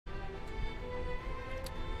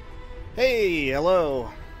Hey, hello.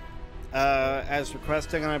 As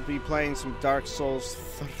requested, I'm going to be playing some Dark Souls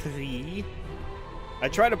 3. I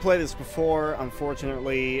tried to play this before.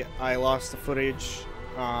 Unfortunately, I lost the footage.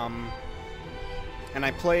 And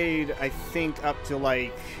I played, I think, up to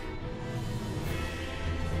like...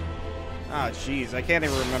 Ah, jeez, I can't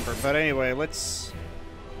even remember. But anyway, let's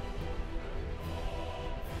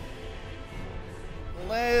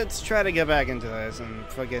try to get back into this and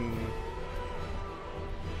fucking...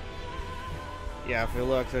 Yeah, if you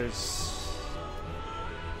look, there's...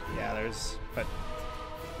 Yeah, there's... But...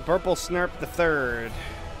 Purple Snurp the Third.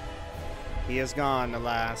 He is gone,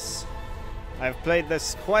 alas. I've played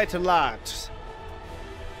this quite a lot.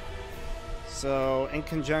 So, in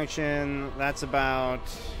conjunction, that's about...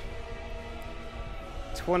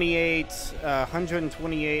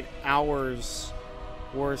 128 hours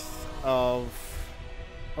worth of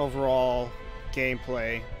overall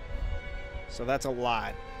gameplay. So that's a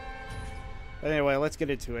lot. But anyway, let's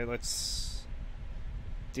get into it. Let's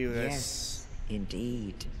do this. Yes,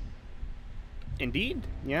 indeed. Indeed?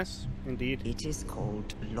 Yes, indeed. It is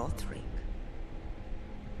called Lothric.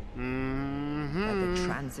 Mm-hmm. Where the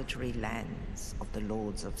transitory lands of the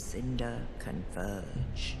Lords of Cinder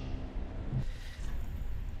converge.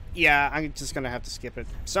 Yeah, I'm just gonna have to skip it.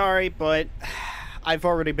 Sorry, but I've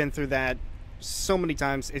already been through that so many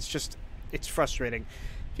times. It's frustrating.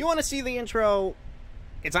 If you want to see the intro,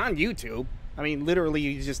 it's on YouTube. I mean, literally,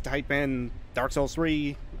 you just type in Dark Souls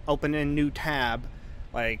 3, open a new tab,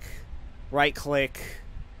 like, right-click,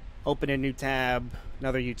 open a new tab,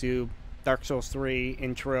 another YouTube, Dark Souls 3,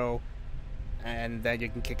 intro, and then you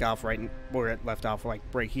can kick off right where it left off, like,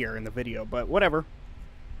 right here in the video, but whatever.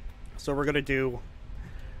 So we're gonna do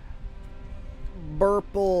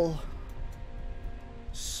Purple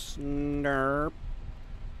Snurp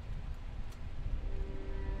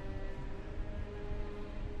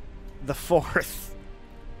the Fourth.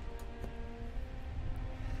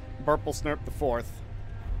 Purple Snurp the Fourth.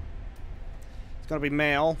 It's gonna be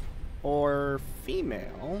male or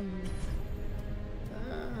female.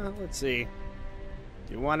 Let's see.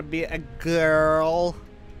 Do you want to be a girl?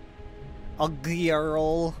 A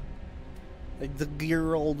girl? Like the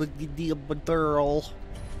girl, the girl.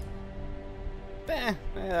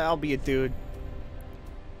 I'll be a dude.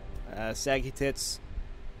 Saggy tits.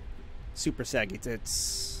 Super saggy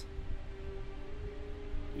tits.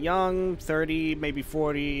 Young, 30, maybe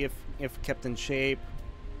 40 if kept in shape.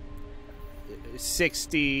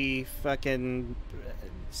 60, fucking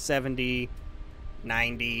 70,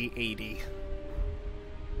 90, 80.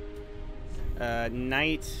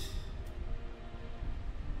 Knight.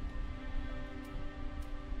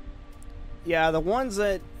 Yeah, the ones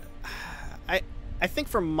that I think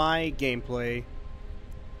for my gameplay,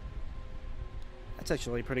 that's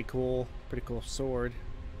actually pretty cool sword.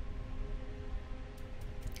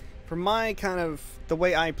 For my kind of the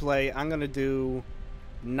way I play, I'm gonna do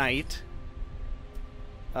Knight,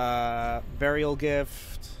 Burial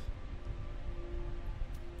Gift,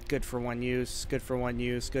 good for one use, good for one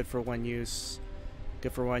use, good for one use,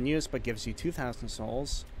 good for one use, but gives you 2,000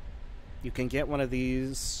 souls. You can get one of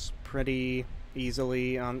these pretty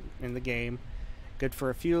easily in the game. Good for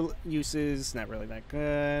a few uses, not really that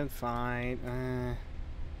good. Fine.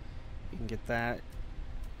 You can get that.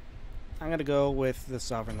 I'm gonna go with the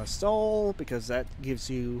Sovereignless Soul because that gives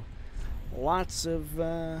you lots of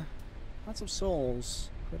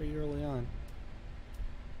souls pretty early on.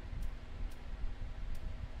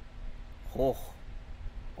 Oh,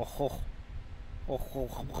 oh, oh,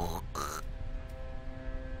 oh, oh.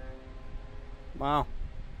 Wow.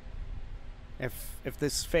 If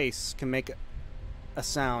this face can make a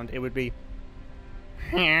sound, it would be.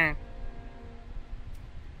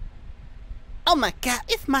 Oh my God!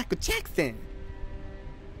 It's Michael Jackson.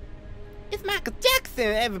 It's Michael Jackson,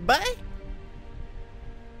 everybody.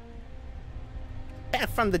 Back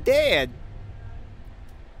from the dead.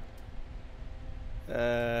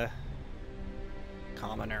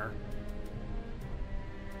 Commoner.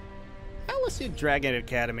 Let's do Dragon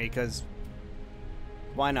Academy, because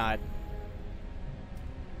why not?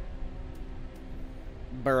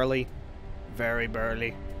 Burly. Very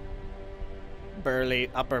burly.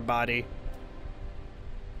 Burly upper body.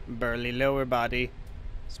 Burly lower body.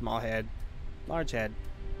 Small head. Large head.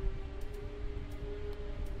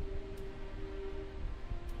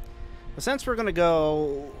 But since we're gonna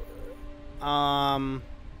go... I'm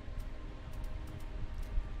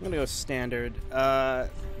gonna go standard.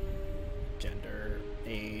 Gender,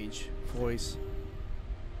 age, voice.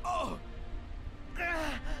 Oh!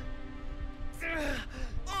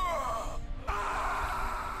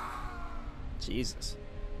 Jesus.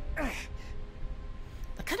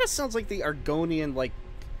 kind of sounds like the Argonian, like,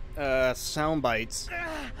 sound bites.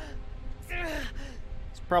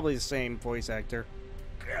 It's probably the same voice actor.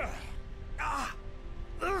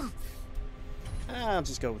 I'll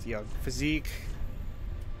just go with young. Physique.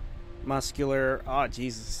 Muscular. Oh,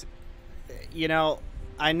 Jesus. You know,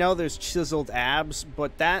 I know there's chiseled abs,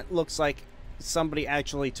 but that looks like somebody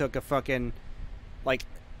actually took a fucking, like,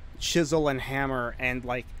 chisel and hammer and,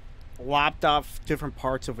 like, lopped off different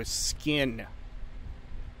parts of his skin.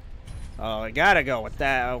 Oh, I gotta go with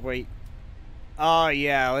that. Oh, wait. Oh,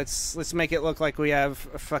 yeah, let's make it look like we have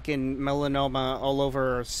a fucking melanoma all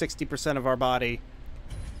over 60% of our body.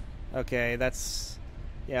 Okay, that's...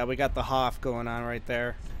 Yeah, we got the Hoff going on right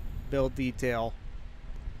there. Build detail.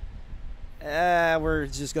 We're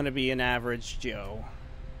just gonna be an average Joe.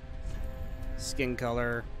 Skin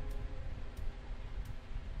color.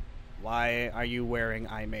 Why are you wearing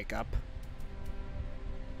eye makeup?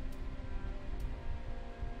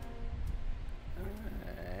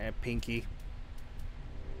 Pinky.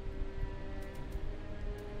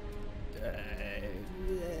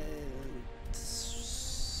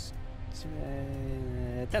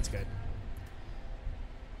 That's good.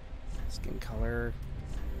 Skin color,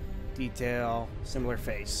 detail, similar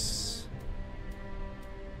face.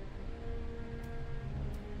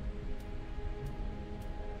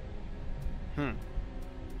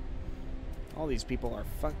 All these people are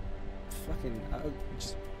fucking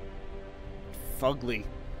just fugly.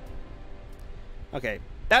 Okay,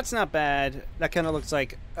 that's not bad. That kind of looks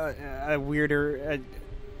like a weirder,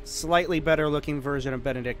 slightly better looking version of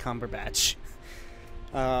Benedict Cumberbatch.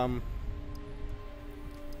 Hold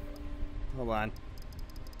on.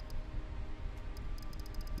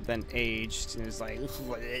 Then aged and is like,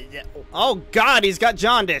 oh God, he's got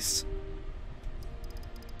jaundice.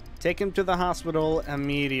 Take him to the hospital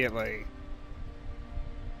immediately.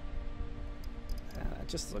 It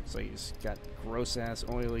just looks like he's got gross ass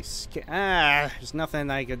oily skin. There's nothing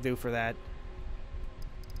I could do for that.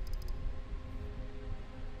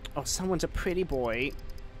 Oh, someone's a pretty boy.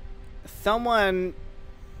 Someone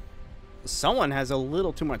has a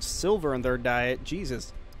little too much silver in their diet.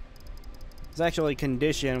 Jesus. It's actually a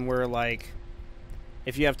condition where, like,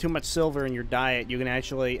 if you have too much silver in your diet, you can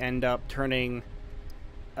actually end up turning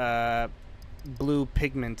blue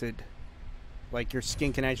pigmented. Like, your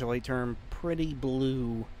skin can actually turn pretty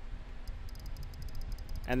blue.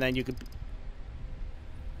 And then you could...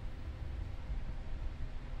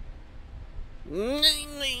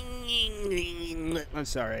 I'm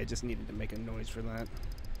sorry, I just needed to make a noise for that.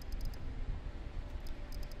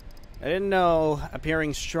 I didn't know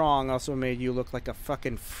appearing strong also made you look like a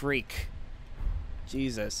fucking freak.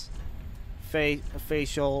 Jesus.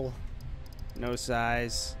 Facial. No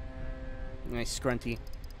size. Nice scrunty.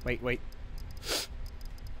 Wait.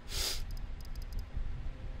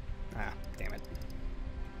 Ah, damn it.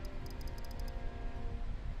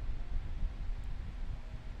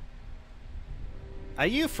 Are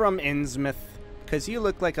you from Innsmouth? Because you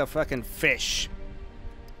look like a fucking fish.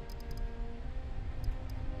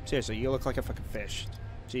 Seriously, you look like a fucking fish.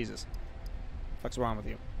 Jesus. What's wrong with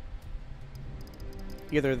you?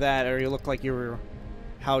 Either that, or you look like you were,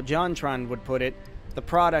 how Jontron would put it, the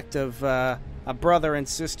product of a brother and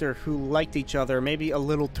sister who liked each other maybe a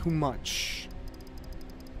little too much.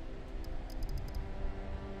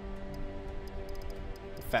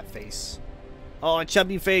 Fat face. Oh, a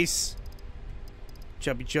chubby face.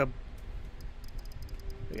 Chubby chub.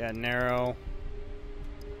 We got narrow.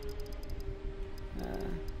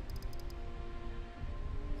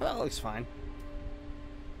 Well, that looks fine.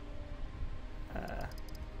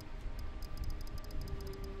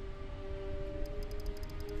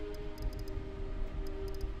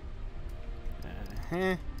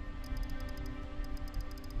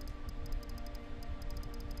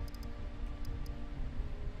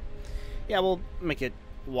 Yeah, we'll make it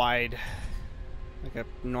wide, like a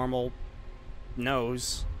normal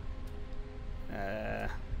nose.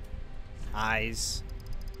 Eyes.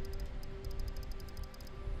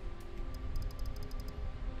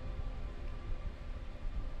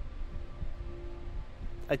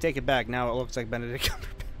 I take it back. Now it looks like Benedict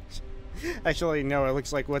Cumberbatch. Actually, no, it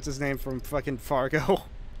looks like what's his name from fucking Fargo.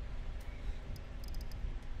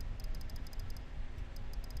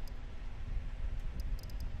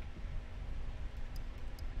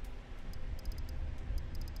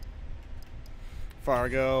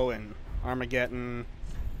 Fargo and Armageddon.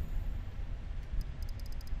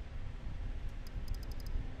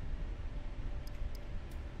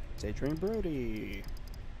 It's Adrian Brody.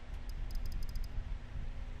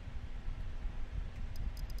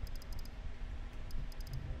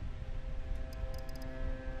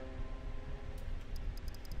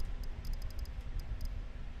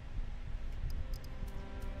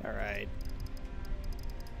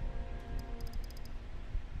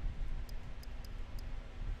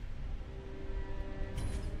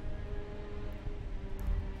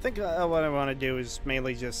 I think what I want to do is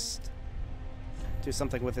mainly just do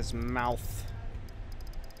something with his mouth.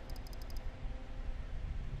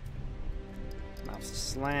 Mouth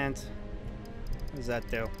slant. What does that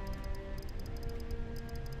do?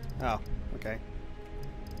 Oh, okay.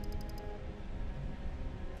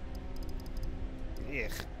 Ugh.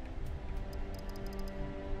 He's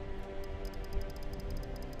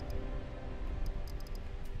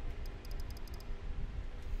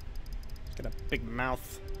got a big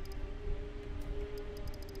mouth.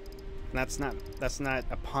 And that's not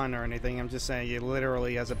a pun or anything. I'm just saying he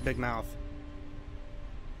literally has a big mouth.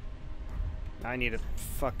 I need to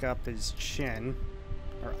fuck up his chin.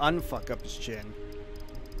 Or unfuck up his chin.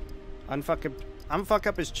 Unfuck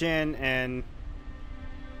up his chin and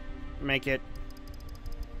make it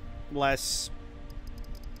less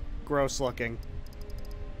gross looking.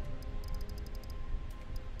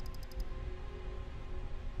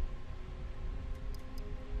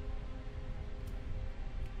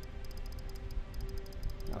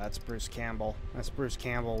 Oh, that's Bruce Campbell. That's Bruce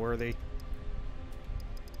Campbell worthy.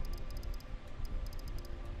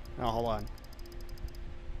 Oh, hold on.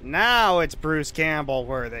 Now it's Bruce Campbell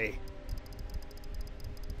worthy.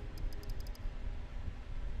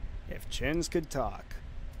 If chins could talk,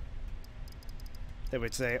 they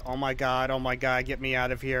would say, oh my god, get me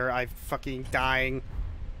out of here. I'm fucking dying.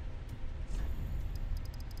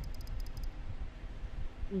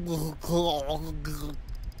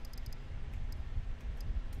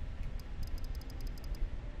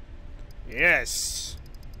 Yes.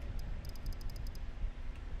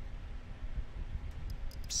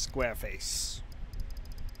 Square face.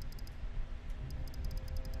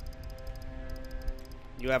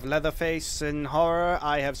 You have Leatherface in horror,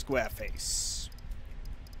 I have Squareface.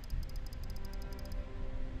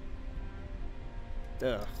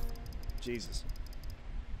 Ugh. Jesus.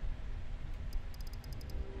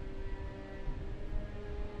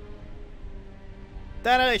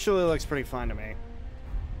 That actually looks pretty fun to me.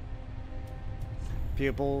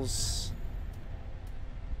 Pupils.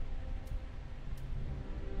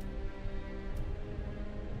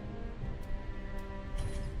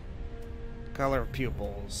 Color of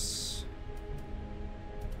pupils.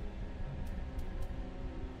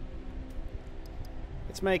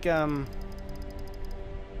 Let's make him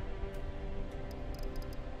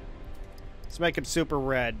super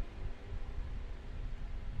red.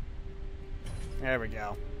 There we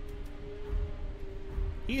go.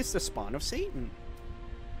 He is the spawn of Satan.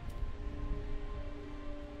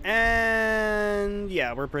 And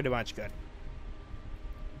yeah, we're pretty much good.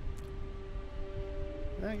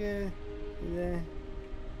 Okay. Yeah.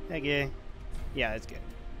 Okay. Yeah, that's good.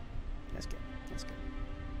 That's good. That's good.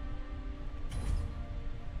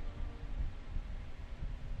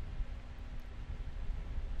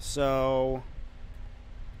 So,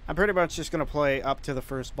 I'm pretty much just going to play up to the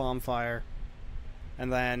first bonfire.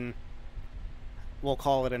 And then we'll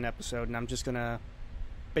call it an episode. And I'm just going to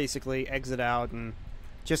basically exit out and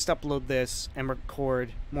just upload this and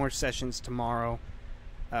record more sessions tomorrow.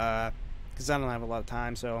 Because I don't have a lot of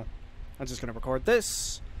time, so I'm just going to record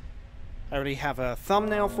this. I already have a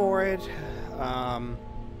thumbnail for it,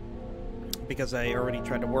 because I already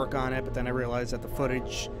tried to work on it, but then I realized that the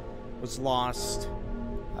footage was lost.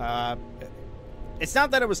 It's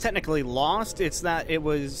not that it was technically lost, it's that it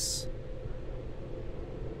was...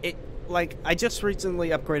 Like, I just recently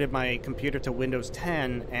upgraded my computer to Windows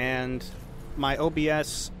 10, and my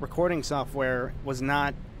OBS recording software was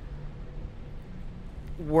not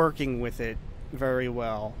working with it very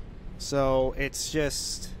well. So it's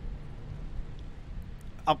just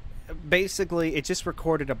basically it just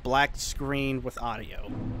recorded a black screen with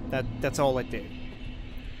audio. That's all it did.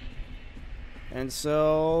 And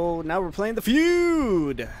so now we're playing the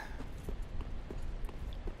feud.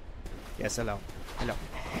 Yes, hello. Hello.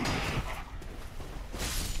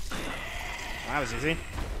 That was easy.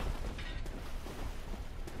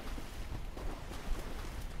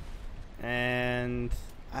 And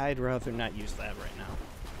I'd rather not use that right now.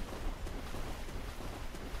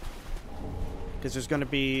 Because there's going to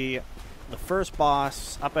be the first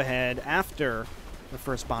boss up ahead after the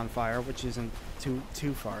first bonfire, which isn't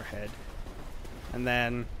too far ahead. And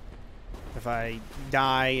then if I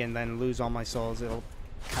die and then lose all my souls, it'll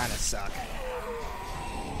kind of suck.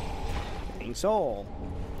 Getting soul.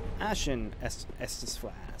 Ashen Estus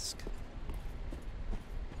Flask.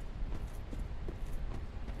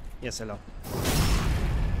 Yes, hello.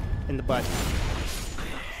 In the butt.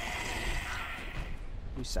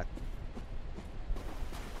 You suck.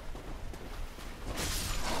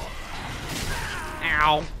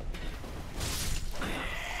 Ow.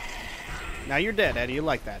 Now you're dead. How do you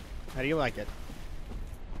like that? How do you like it?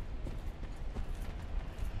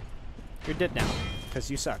 You're dead now,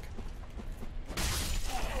 because you suck.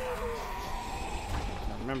 If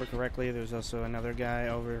I remember correctly, there's also another guy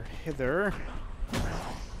over hither.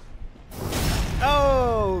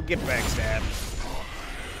 Oh, get backstabbed.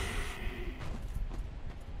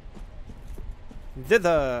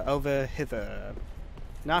 Thither, over hither.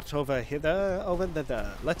 Not over hither, over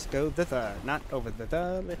thither. Let's go thither. Not over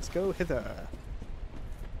thither, let's go hither.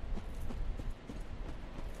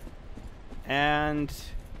 And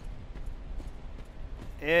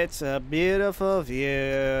it's a beautiful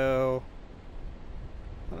view.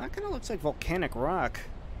 Well, that kind of looks like volcanic rock.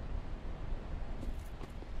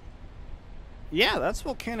 Yeah, that's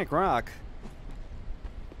volcanic rock.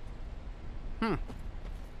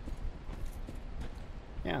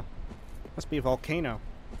 Yeah. Must be a volcano.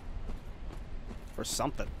 Or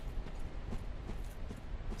something.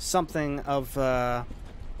 Something of,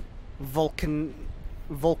 volcanic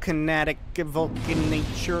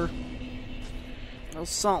nature. Or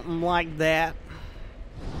something like that.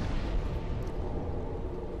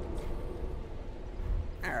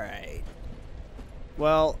 Alright.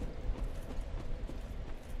 Well,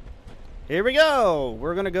 here we go.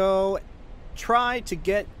 We're gonna go try to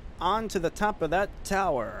get onto the top of that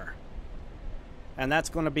tower. And that's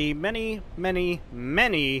going to be many, many,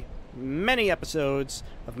 many, many episodes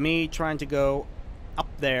of me trying to go up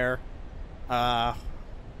there.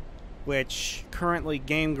 Which currently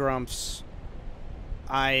Game Grumps,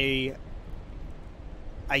 I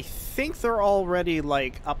think they're already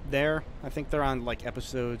like up there. I think they're on like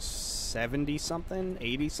episode 70 something,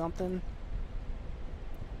 80 something.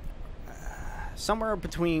 Somewhere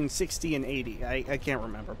between 60 and 80. I can't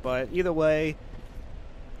remember. But either way,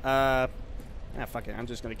 fuck it. I'm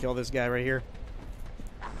just gonna kill this guy right here.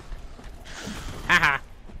 Haha.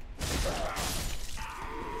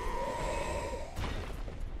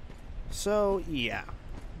 So, yeah.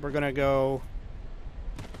 We're gonna go...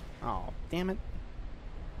 Oh, damn it.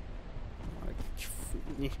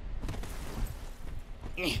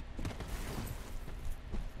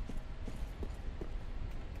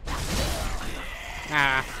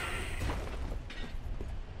 Ah.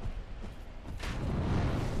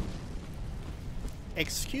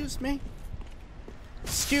 Excuse me?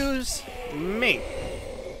 Excuse me.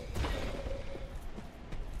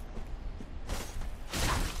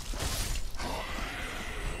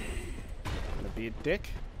 Gonna be a dick?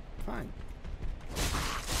 Fine.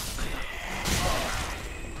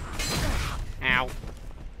 Ow.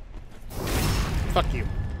 Fuck you.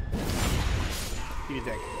 You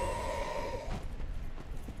dick.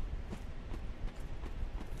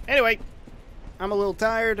 Anyway, I'm a little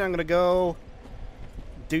tired. I'm gonna go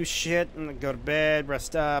do shit and go to bed,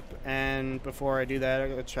 rest up, and before I do that, I'm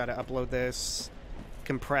gonna try to upload this,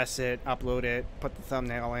 compress it, upload it, put the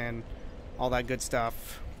thumbnail in, all that good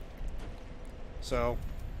stuff. So,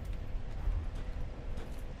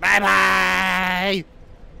 bye-bye!